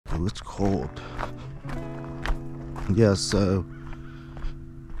Ooh, it's cold. Yeah, so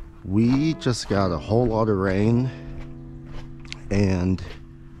we just got a whole lot of rain, and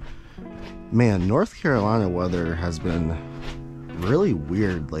man, North Carolina weather has been really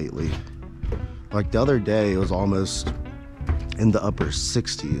weird lately. Like the other day, it was almost in the upper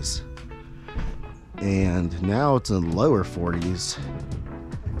 60s, and now it's in lower 40s,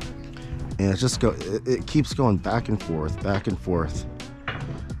 and it's just it keeps going back and forth.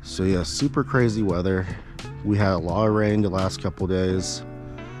 So yeah, super crazy weather. We had a lot of rain the last couple days,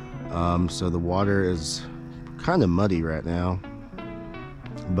 so the water is kind of muddy right now.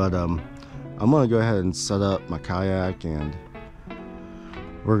 But I'm gonna go ahead and set up my kayak, and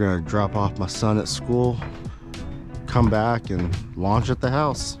we're gonna drop off my son at school, come back and launch at the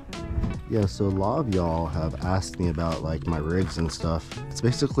house. Yeah, so a lot of y'all have asked me about like my rigs and stuff. It's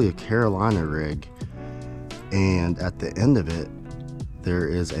basically a Carolina rig, and at the end of it there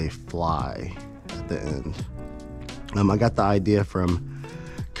is a fly at the end. I got the idea from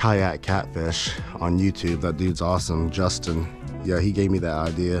Kayak CATFISH on YouTube. That dude's awesome, Justin. Yeah, he gave me that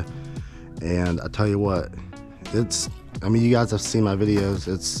idea, and I tell you what, I mean, you guys have seen my videos.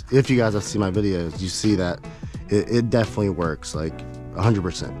 If you guys have seen my videos, you see that it definitely works, like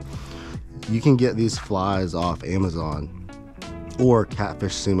 100%. You can get these flies off Amazon or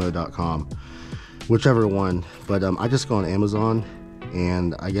catfishsumo.com, whichever one. But I just go on Amazon,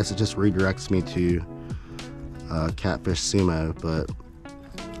 and I guess it just redirects me to Catfish Sumo. But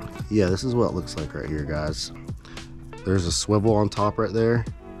yeah, this is what it looks like right here, guys. There's a swivel on top right there.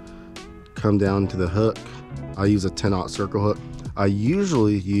 Come down to the hook. I use a 10-aught circle hook. I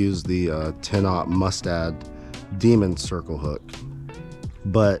usually use the 10-aught Mustad Demon circle hook,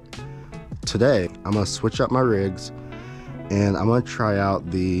 but today I'm gonna switch up my rigs, and I'm gonna try out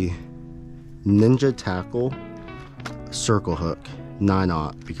the Ninja Tackle circle hook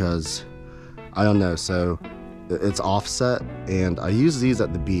 9-aught, because I don't know, so it's offset, and I use these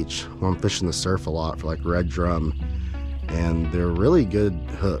at the beach when I'm fishing the surf a lot for like red drum, and they're really good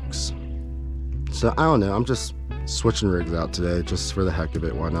hooks. So I don't know, I'm just switching rigs out today just for the heck of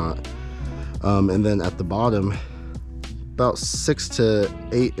it, why not? And then at the bottom, about 6 to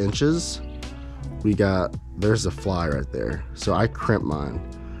 8 inches, there's a fly right there. So I crimp mine.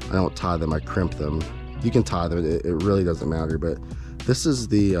 I don't tie them, I crimp them. You can tie them, it really doesn't matter, but this is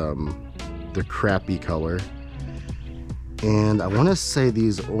the crappy color. And I want to say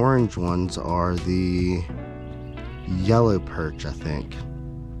these orange ones are the yellow perch, I think.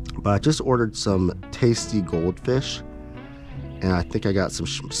 But I just ordered some tasty goldfish, and I think I got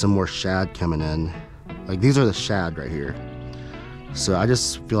some more shad coming in. Like, these are the shad right here. So I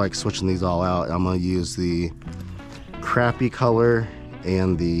just feel like switching these all out. I'm gonna use the crappy color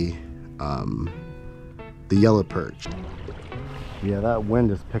and the yellow perch. Yeah, that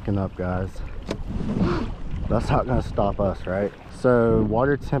wind is picking up, guys. That's not gonna stop us, right? So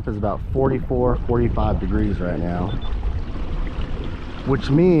water temp is about 44, 45 degrees right now, which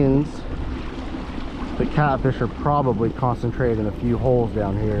means the catfish are probably concentrated in a few holes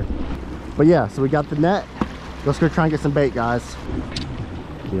down here. But yeah, so we got the net. Let's go try and get some bait, guys.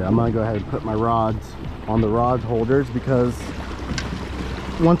 Yeah, I'm gonna go ahead and put my rods on the rod holders, because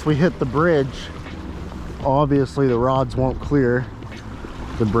once we hit the bridge, obviously the rods won't clear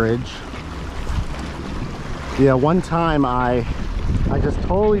the bridge. Yeah, one time I just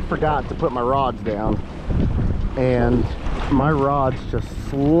totally forgot to put my rods down, and my rods just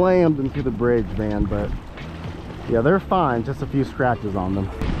slammed into the bridge, man. But yeah, they're fine, just a few scratches on them.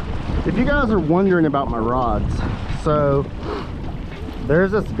 If you guys are wondering about my rods, so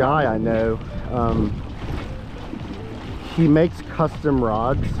there's this guy I know, he makes custom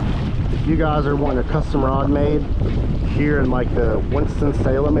rods. If you guys are wanting a custom rod made here in like the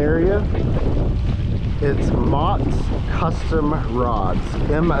Winston-Salem area, it's Mott's Custom Rods,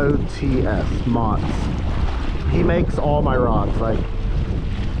 M-O-T-S, Mott's. He makes all my rods, like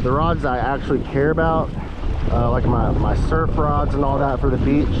the rods I actually care about, like my surf rods and all that for the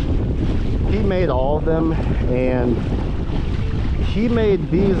beach. He made all of them, and he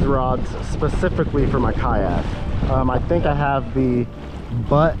made these rods specifically for my kayak. I think I have the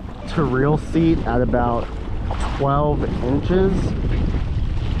butt to reel seat at about 12 inches,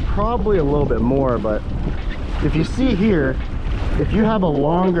 probably a little bit more. But if you see here, if you have a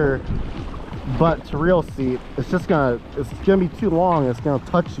longer butt to reel seat, it's gonna be too long. It's gonna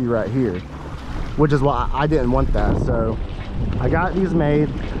touch you right here, which is why I didn't want that. So I got these made.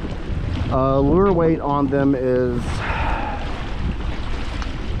 Lure weight on them is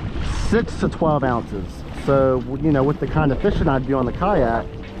 6 to 12 ounces. So, you know, with the kind of fishing I do on the kayak,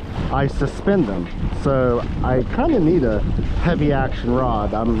 I suspend them. So I kind of need a heavy action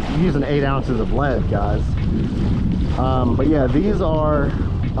rod. I'm using 8 ounces of lead, guys. But yeah, these are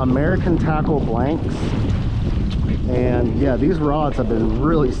American Tackle blanks. And yeah, these rods have been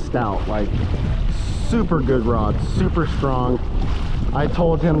really stout, like super good rods, super strong. I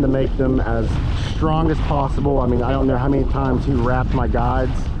told him to make them as strong as possible. I mean, I don't know how many times he wrapped my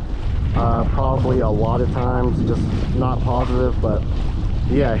guides. Probably a lot of times, just not positive, but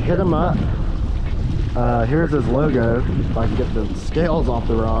yeah, hit him up. Here's his logo, if I can get the scales off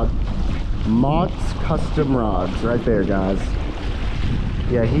the rod. Mott's Custom Rods, right there, guys.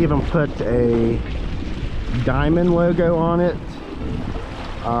 Yeah, he even put a diamond logo on it.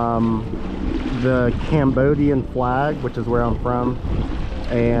 The Cambodian flag, which is where I'm from,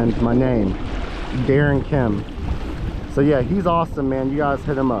 and my name, Darren Kim. So yeah, he's awesome, man. You guys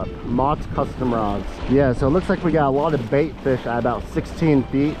hit him up. Mott's Custom Rods. Yeah, so it looks like we got a lot of bait fish at about 16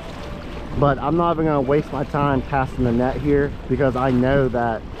 feet. But I'm not even gonna waste my time casting the net here, because I know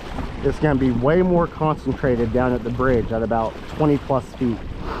that it's gonna be way more concentrated down at the bridge at about 20 plus feet.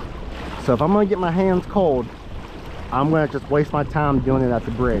 So if I'm gonna get my hands cold, I'm gonna just waste my time doing it at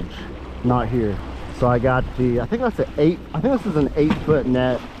the bridge, not here. So I got the, I think that's an 8, I think this is an 8-foot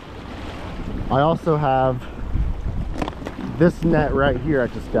net. I also have this net right here I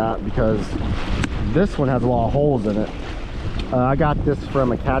just got, because this one has a lot of holes in it. I got this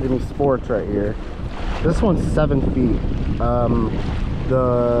from Academy Sports right here. This one's 7 feet.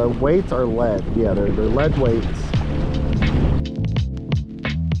 The weights are lead. Yeah, they're lead weights.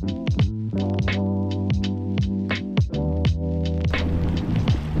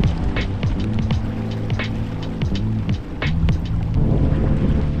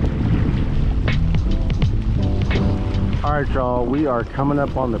 All right, y'all, we are coming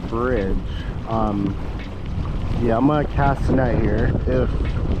up on the bridge. Yeah, I'm gonna cast a net here. If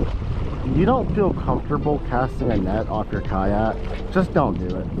you don't feel comfortable casting a net off your kayak, just don't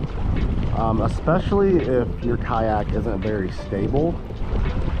do it. Especially if your kayak isn't very stable.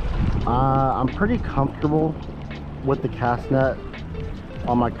 I'm pretty comfortable with the cast net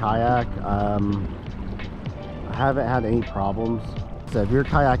on my kayak. I haven't had any problems. So if your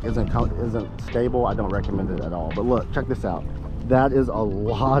kayak isn't stable, I don't recommend it at all. But look, check this out. That is a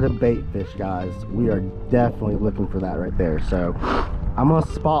lot of bait fish, guys. We are definitely looking for that right there. So I'm gonna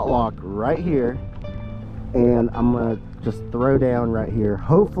spot lock right here, and I'm gonna just throw down right here.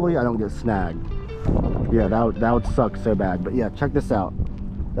 Hopefully I don't get snagged. Yeah, that would suck so bad. But yeah, check this out.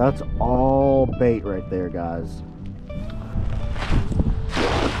 That's all bait right there, guys.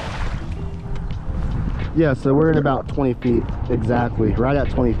 Yeah, so we're at about 20 feet exactly, right at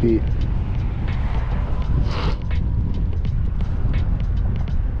 20 feet.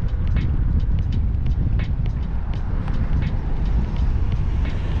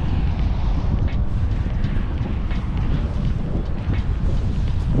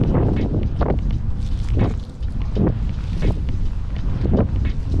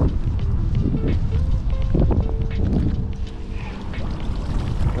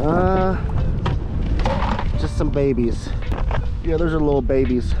 Just some babies. Yeah, those are little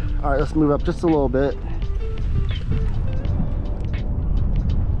babies. All right, let's move up just a little bit.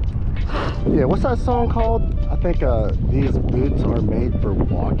 Yeah, what's that song called? I think these boots are made for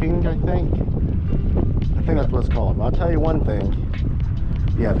walking, I think that's what it's called. But I'll tell you one thing.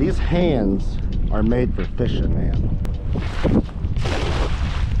 Yeah, these hands are made for fishing, man.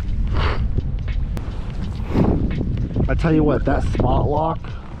 I tell you what, that spot lock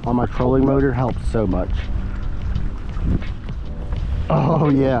on my trolling motor helps so much. Oh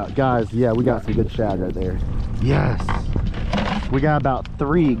yeah, guys, yeah, we got some good shad right there. Yes, we got about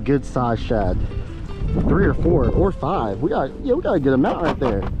 3 good sized shad, 3 or 4 or 5. We got a good amount right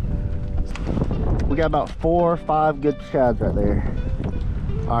there. We got about 4 or 5 good shads right there.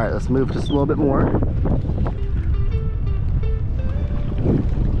 All right, let's move just a little bit more.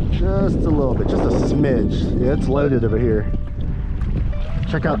 Just a little bit, just a smidge. Yeah, it's loaded over here.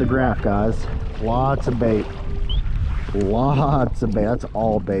 Check out the graph, guys. Lots of bait. Lots of bait. That's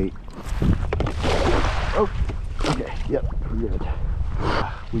all bait. Oh, okay. Yep, we're good.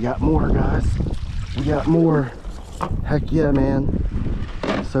 We got more, guys. We got more. Heck yeah, man.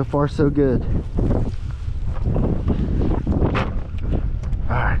 So far, so good.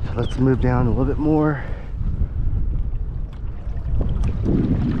 All right, let's move down a little bit more.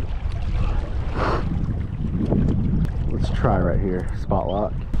 Let's try right here. Spot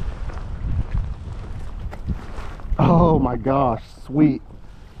lock. Oh my gosh, sweet.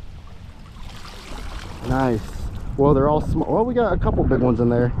 Nice. Well, they're all small. Well, we got a couple big ones in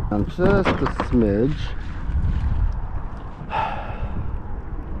there. Just a smidge.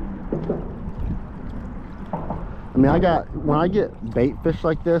 mean, when I get bait fish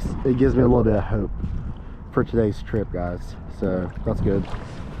like this, it gives me a little bit of hope for today's trip, guys. So that's good.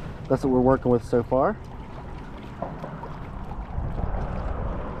 That's what we're working with so far.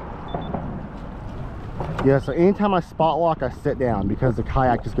 Yeah, so anytime I spot lock, I sit down because the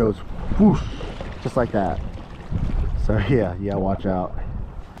kayak just goes whoosh, just like that. So yeah, watch out.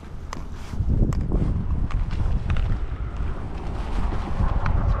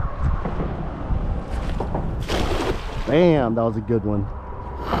 Bam, that was a good one.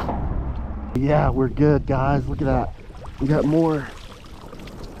 Yeah, we're good, guys. Look at that. We got more.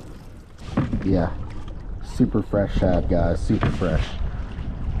 Yeah, super fresh shad, guys. Super fresh.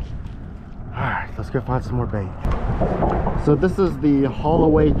 All right, let's go find some more bait. So this is the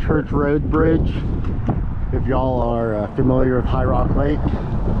Holloway Church Road Bridge. If y'all are familiar with High Rock Lake.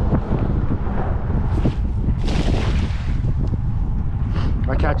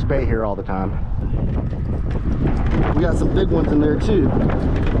 I catch bait here all the time. We got some big ones in there too.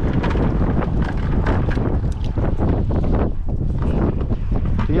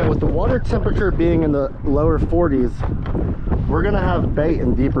 Yeah, with the water temperature being in the lower 40s, we're gonna have bait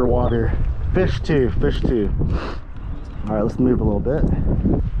in deeper water. Fish too. All right, let's move a little bit.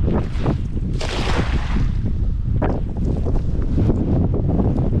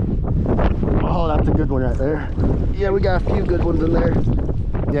 Oh, that's a good one right there. Yeah, we got a few good ones in there.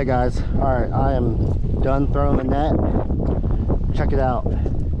 Yeah, guys. All right, I am done throwing the net. Check it out.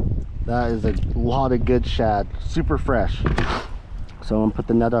 That is a lot of good shad. Super fresh. So I'm gonna put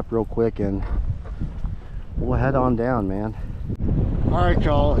the net up real quick and we'll head on down, man. All right,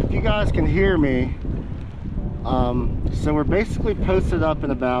 y'all. If you guys can hear me, so we're basically posted up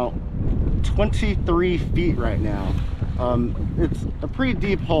in about 23 feet right now. It's a pretty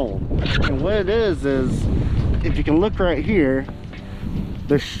deep hole, and what it is if you can look right here,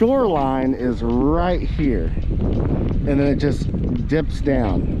 the shoreline is right here, and then it just dips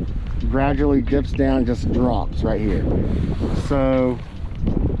down, gradually dips down, just drops right here. So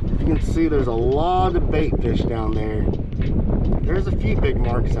you can see there's a lot of bait fish down there. There's a few big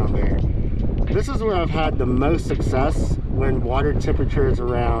marks down there. This is where I've had the most success when water temperature is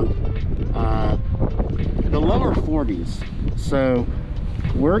around the lower 40s. So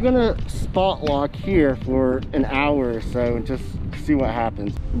we're gonna spot lock here for an hour or so and just see what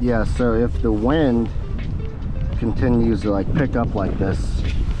happens. Yeah, so if the wind continues to like pick up like this,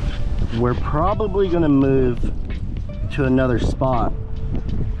 we're probably gonna move to another spot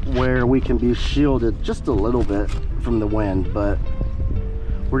where we can be shielded just a little bit from the wind, but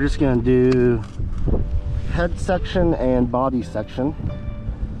we're just gonna do head section and body section.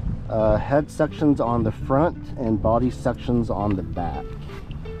 Head sections on the front and body sections on the back.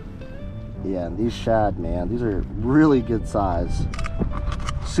 Yeah, and these shad, man, these are really good size.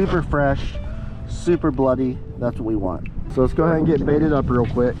 Super fresh, super bloody. That's what we want. So let's go ahead and get baited up real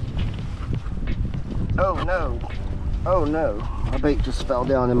quick. Oh no, oh no. My bait just fell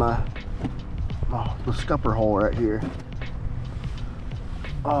down in the scupper hole right here.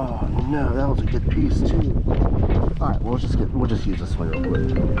 Oh no, that was a good piece too. All right, we'll just use this one real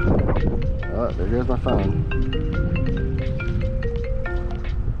quick. Oh, there goes my phone.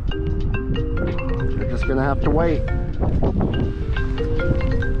 You're just gonna have to wait.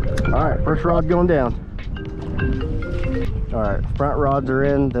 All right, first rod going down. All right, front rods are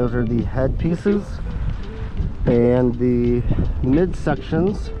in. Those are the head pieces, and the mid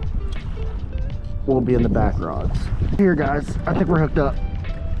sections will be in the back rods. Here, guys, I think we're hooked up.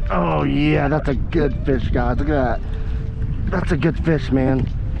 Oh yeah, that's a good fish, guys. Look at that. That's a good fish, man.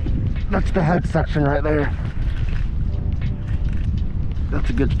 That's the head section right there. That's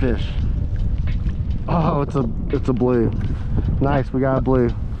a good fish. Oh, it's a blue. Nice, we got a blue.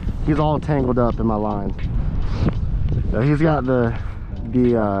 He's all tangled up in my line. He's got the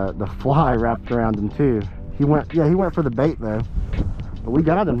fly wrapped around him too. He went for the bait though. But we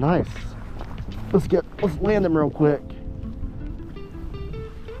got him. Nice. Let's land him real quick.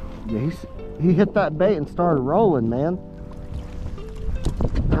 Yeah, he hit that bait and started rolling, man.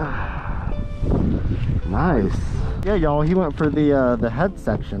 Nice. Yeah, y'all, he went for the head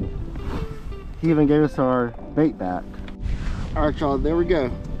section. He even gave us our bait back. All right, y'all, there we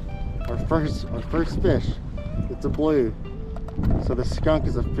go. Our first fish. It's a blue. So the skunk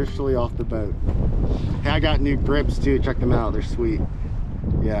is officially off the boat. Hey, I got new grips too. Check them out. They're sweet.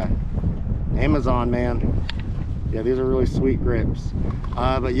 Yeah. Amazon, man. Yeah, these are really sweet grips.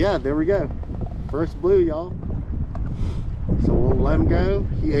 But yeah, there we go. First blue, y'all. So we'll let him go.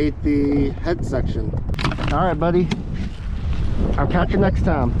 He ate the head section. All right, buddy. I'll catch you next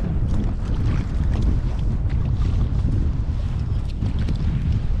time.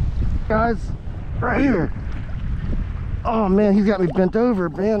 Guys, right here. Oh man, he's got me bent over,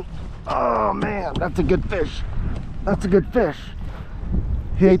 man. Oh man, that's a good fish. That's a good fish.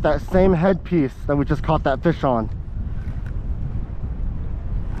 He ate that same headpiece that we just caught that fish on.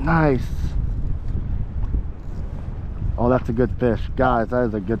 Nice. Oh, that's a good fish. Guys, that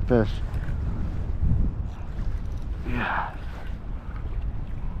is a good fish. Yeah.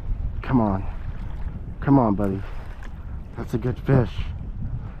 Come on. Come on, buddy. That's a good fish.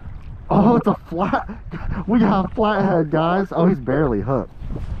 Oh, it's a flat. We got a flathead, guys. Oh, he's barely hooked.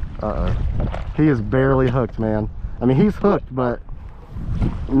 Uh-oh. He is barely hooked, man. I mean, he's hooked, but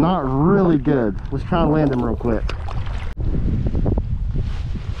not really good. Let's try and land him real quick.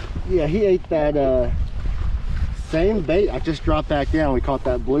 Yeah, he ate that same bait I just dropped back down. We caught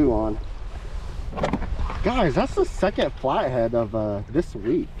that blue on. Guys, that's the second flathead of this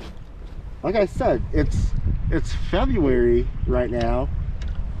week. Like I said, it's February right now,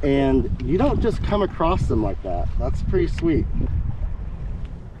 and you don't just come across them like that. That's pretty sweet.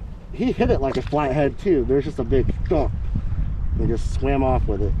 He hit it like a flathead too. There's just a big thump. They just swam off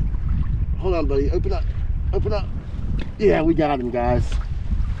with it. Hold on, buddy. Open up. Open up. Yeah, we got him, guys.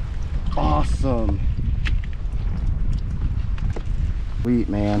 Awesome. Sweet,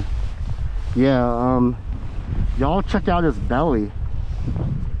 man. Yeah, y'all check out his belly.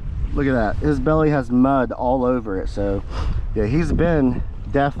 Look at that. His belly has mud all over it. So yeah, he's been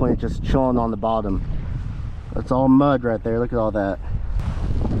definitely just chilling on the bottom. That's all mud right there. Look at all that.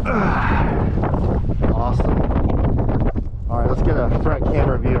 Awesome. All right, let's get a front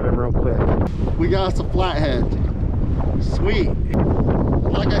camera view of him real quick. We got us a flathead. Sweet.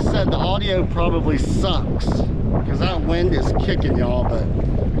 Like I said, the audio probably sucks because that wind is kicking, y'all, but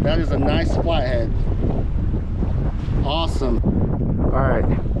that is a nice flathead. Awesome. All right,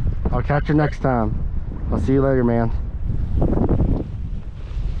 I'll catch you next time. I'll see you later, man.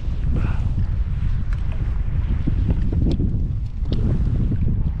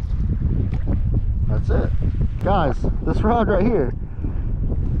 That's it. Guys, this rod right here,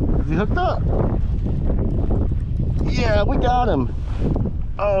 is he hooked up? Yeah, we got him.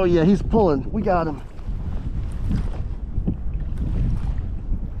 Oh yeah, he's pulling. We got him.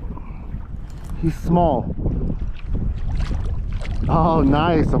 He's small. Oh,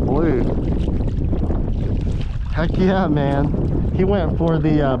 nice, a blue. Heck yeah, man. He went for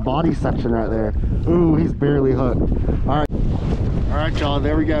the body section right there. Ooh, he's barely hooked. All right, y'all,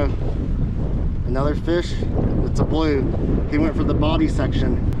 there we go. Another fish. It's a blue. He went for the body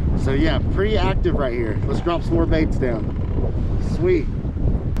section. So yeah, pretty active right here. Let's drop some more baits down. Sweet.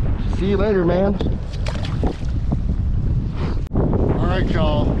 See you later, man. All right,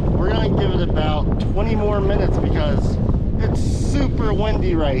 y'all. We're gonna give it about 20 more minutes because it's super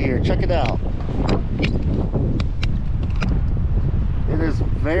windy right here. Check it out. It is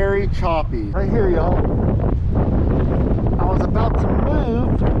very choppy. Right here, y'all. I was about to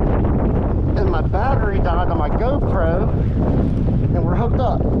move and my battery died on my GoPro and we're hooked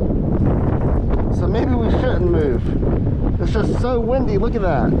up. So maybe we shouldn't move. It's just so windy. Look at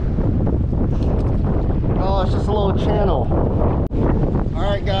that. Oh, it's just a little channel. All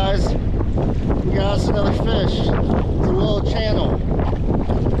right, guys. We got us another fish. It's a little channel.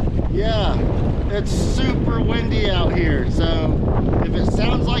 Yeah, it's super windy out here. So if it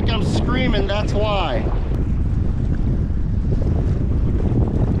sounds like I'm screaming, that's why.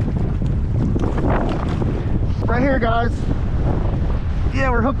 Right here, guys.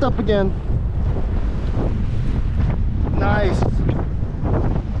 Yeah, we're hooked up again. Nice.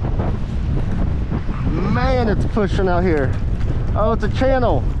 Man, it's pushing out here. Oh, it's a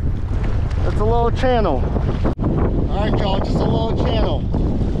channel. It's a little channel. All right, y'all, just a little channel.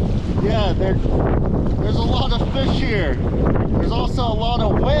 Yeah, there's a lot of fish here. There's also a lot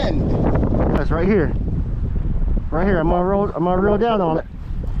of wind. That's right here. Right here. I'm gonna reel down on it.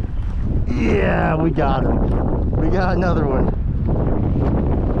 Yeah, we got him. We got another one.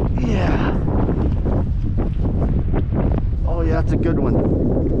 Yeah. Oh yeah, that's a good one.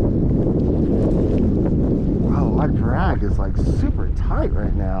 Wow, my drag is like super tight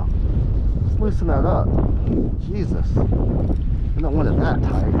right now. Let's loosen that up. Jesus. I don't want it that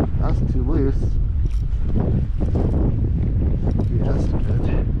tight. That's too loose. Yeah, that's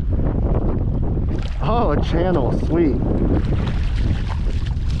good. Oh, a channel. Sweet.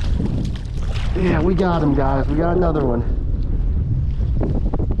 Yeah, we got him, guys. We got another one.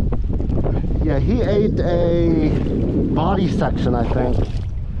 Yeah, he ate a body section, I think.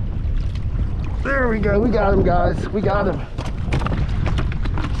 There we go. We got him, guys. We got him.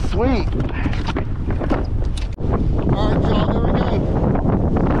 Sweet. All right, y'all. There we go.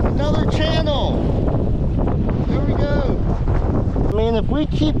 Another channel. There we go. I mean, if we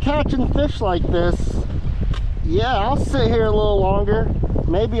keep catching fish like this, Yeah, I'll sit here a little longer,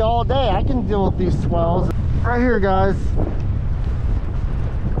 maybe all day. I can deal with these swells. Right here, guys.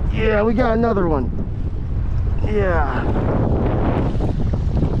 Yeah, we got another one. Yeah,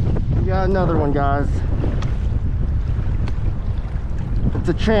 we got another one, guys. It's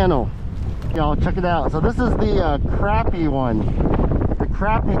a channel. Y'all check it out. So this is the crappie one, the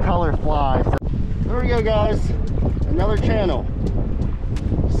crappie color fly. So there we go, guys. Another channel.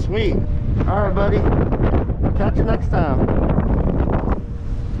 Sweet. All right, buddy. Catch you next time.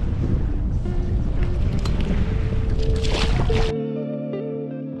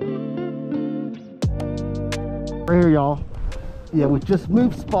 Right here, y'all. Yeah, we just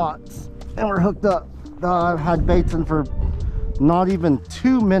moved spots and we're hooked up. I've had baits in for not even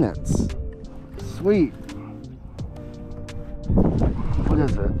 2 minutes. Sweet. What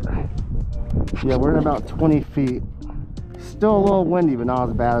is it? Yeah, we're in about 20 feet. Still a little windy, but not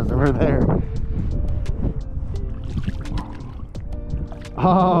as bad as over there.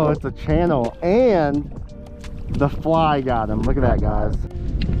 Oh, it's a channel, and the fly got him. Look at that, guys.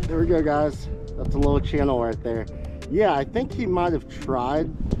 There we go, guys. That's a little channel right there. Yeah, I think he might have tried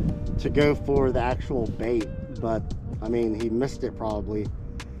to go for the actual bait, but I mean, he missed it probably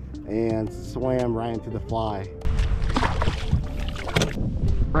and swam right into the fly.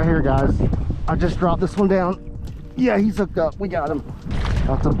 Right here, guys. I just dropped this one down. Yeah, he's hooked up. We got him.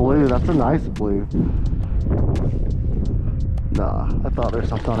 That's a blue. That's a nice blue. Nah, I thought there's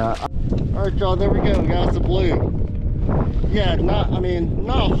something on that. All right, y'all, there we go. We got the blue. Yeah, not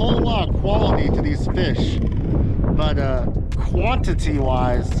a whole lot of quality to these fish, but quantity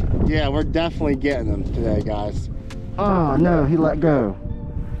wise, yeah, we're definitely getting them today, guys. Oh no, he let go.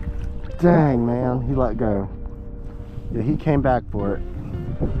 Dang, man, he let go. Yeah, he came back for it.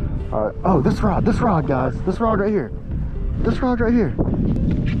 All right. Oh, this rod, guys. This rod right here. This rod right here.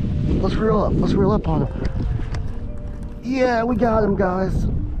 Let's reel up. Let's reel up on him. Yeah, we got him, guys.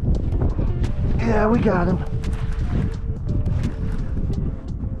 Yeah, we got him.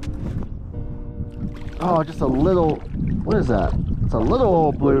 Oh, just a little, what is that? It's a little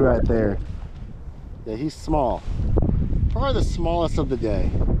old blue right there. Yeah, he's small. Probably the smallest of the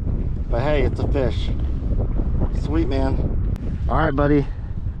day. But hey, it's a fish. Sweet, man. All right, buddy.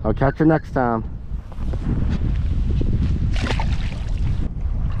 I'll catch you next time.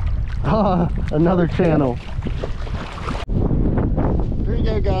 Ah, another channel. Here you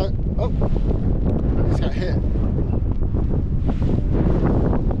go, guys. Oh, I just got hit.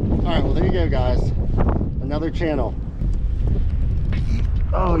 All right, well, there you go, guys. Another channel.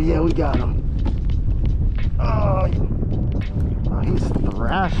 Oh, yeah, we got him. Oh, he's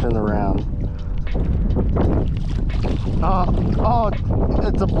thrashing around. Oh,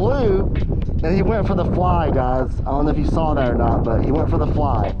 it's a blue, and he went for the fly, guys. I don't know if you saw that or not, but he went for the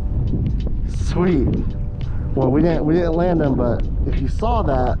fly. Sweet. Well, we didn't land him, but if you saw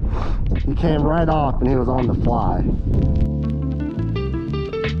that, he came right off and he was on the fly.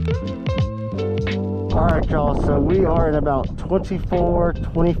 All right, y'all, so we are at about 24,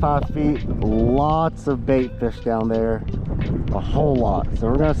 25 feet. Lots of bait fish down there, a whole lot. So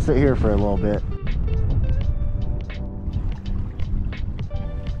we're gonna sit here for a little bit.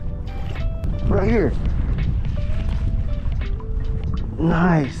 Right here.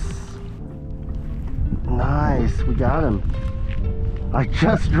 Nice. Nice, we got him. I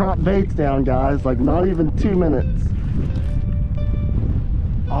just dropped baits down, guys, like not even 2 minutes.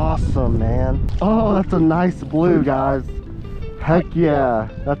 Awesome, man. Oh, that's a nice blue, guys. Heck yeah,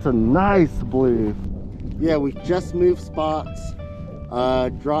 that's a nice blue. Yeah, we just moved spots,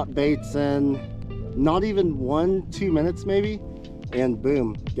 dropped baits in, not even 1-2 minutes maybe, and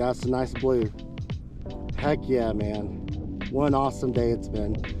boom, got us a nice blue. Heck yeah, man. What an awesome day it's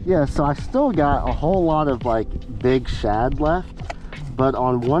been. Yeah, so I still got a whole lot of like big shad left, but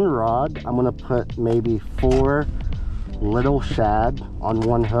on one rod I'm gonna put maybe 4 little shad on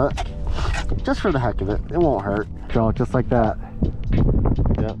one hook, just for the heck of it. It won't hurt. So just like that.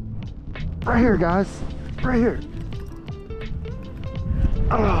 Yep. Right here, guys. Right here.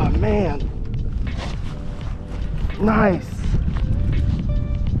 Oh man. Nice.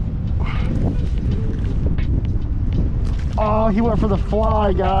 Oh, he went for the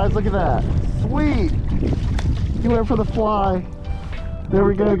fly, guys. Look at that. Sweet. He went for the fly. There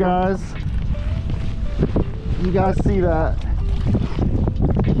we go, guys. You guys see that?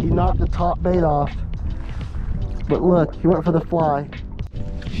 He knocked the top bait off. But look, he went for the fly.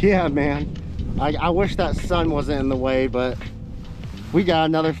 Yeah, man. I wish that sun wasn't in the way, but we got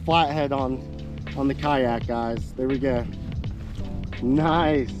another flathead on the kayak, guys. There we go.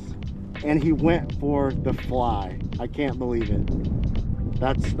 Nice. And he went for the fly. I can't believe it.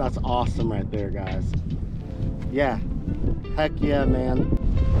 That's awesome right there, guys. Yeah, heck yeah, man.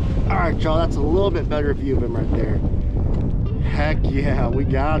 All right, y'all, that's a little bit better view of him right there. Heck yeah, we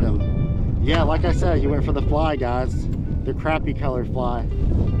got him. Yeah, like I said, he went for the fly, guys. The crappy color fly.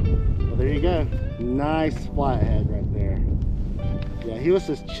 Well, there you go. Nice flathead right there. Yeah, he was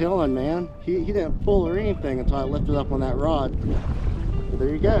just chilling, man. He didn't pull or anything until I lifted up on that rod. Well, there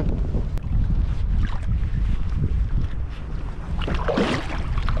you go.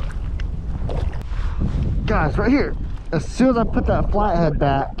 Guys, right here, as soon as I put that flathead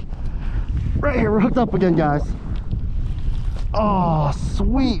back, right here, we're hooked up again, guys. Oh,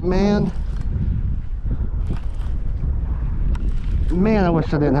 sweet, man. Man, I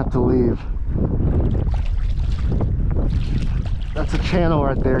wish I didn't have to leave. That's a channel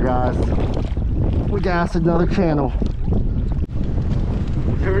right there, guys. We gassed another channel.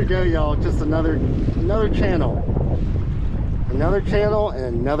 Here we go, y'all. Just another channel. Another channel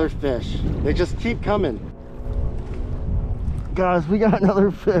and another fish. They just keep coming. Guys, we got another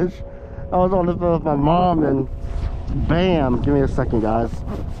fish. I was on the phone with my mom and bam. Give me a second, guys.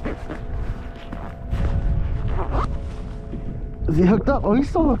 Is he hooked up? Oh, he's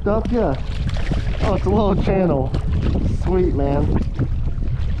still hooked up, yeah. Oh, it's a little channel. Sweet, man.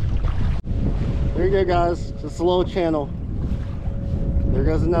 There you go, guys. Just a little channel. There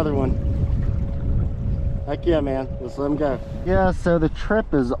goes another one. Heck yeah, man. Let's let him go. Yeah, so the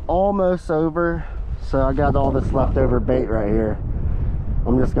trip is almost over. So I got all this leftover bait right here.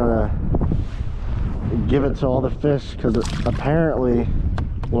 I'm just gonna give it to all the fish because apparently,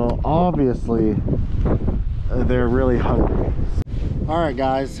 well, obviously, they're really hungry. All right,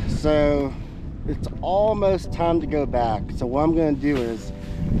 guys. So it's almost time to go back. So what I'm gonna do is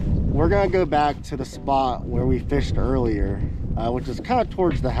we're gonna go back to the spot where we fished earlier, which is kind of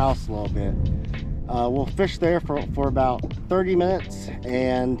towards the house a little bit. We'll fish there for about 30 minutes,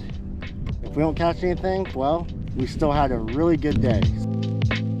 and if we don't catch anything, well, we still had a really good day.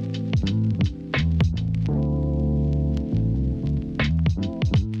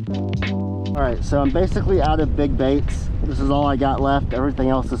 All right, so I'm basically out of big baits. This is all I got left. Everything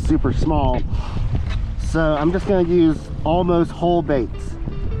else is super small. So I'm just gonna use almost whole baits.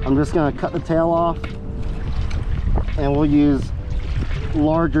 I'm just gonna cut the tail off and we'll use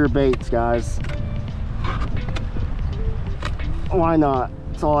larger baits, guys. Why not?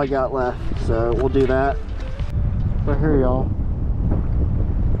 That's all I got left. So we'll do that. But here, y'all.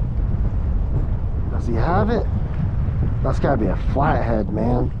 Does he have it? That's gotta be a flathead,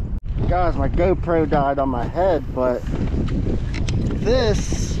 man. Guys, my GoPro died on my head, but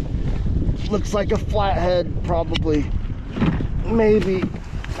this looks like a flathead, probably. Maybe.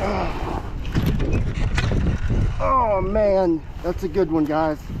 Oh man, that's a good one,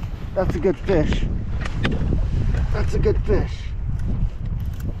 guys. That's a good fish. That's a good fish.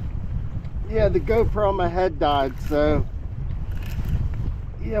 Yeah, the GoPro on my head died, so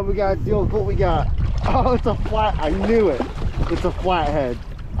yeah, we gotta deal with what we got. Oh, it's a flat. I knew it. It's a flathead.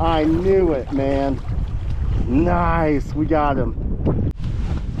 I knew it, man. Nice, we got him.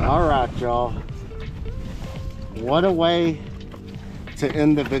 All right, y'all. What a way to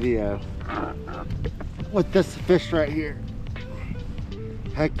end the video with this fish right here.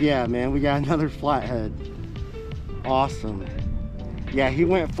 Heck yeah, man, we got another flathead. Awesome. Yeah, he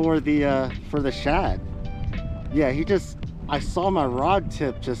went for the shad. Yeah, I saw my rod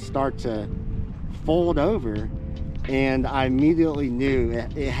tip just start to fold over, and I immediately knew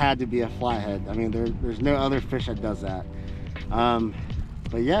it had to be a flathead. I mean, there's no other fish that does that.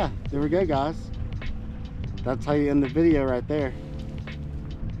 But yeah, there we go, guys. That's how you end the video right there.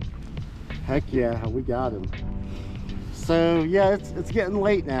 Heck yeah, we got him. So yeah, it's getting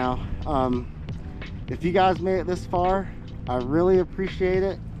late now. If you guys made it this far, I really appreciate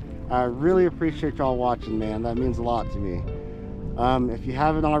it. I really appreciate y'all watching, man. That means a lot to me. If you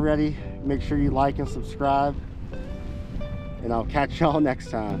haven't already, make sure you like and subscribe, and I'll catch y'all next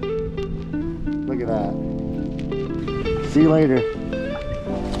time. Look at that. See you later.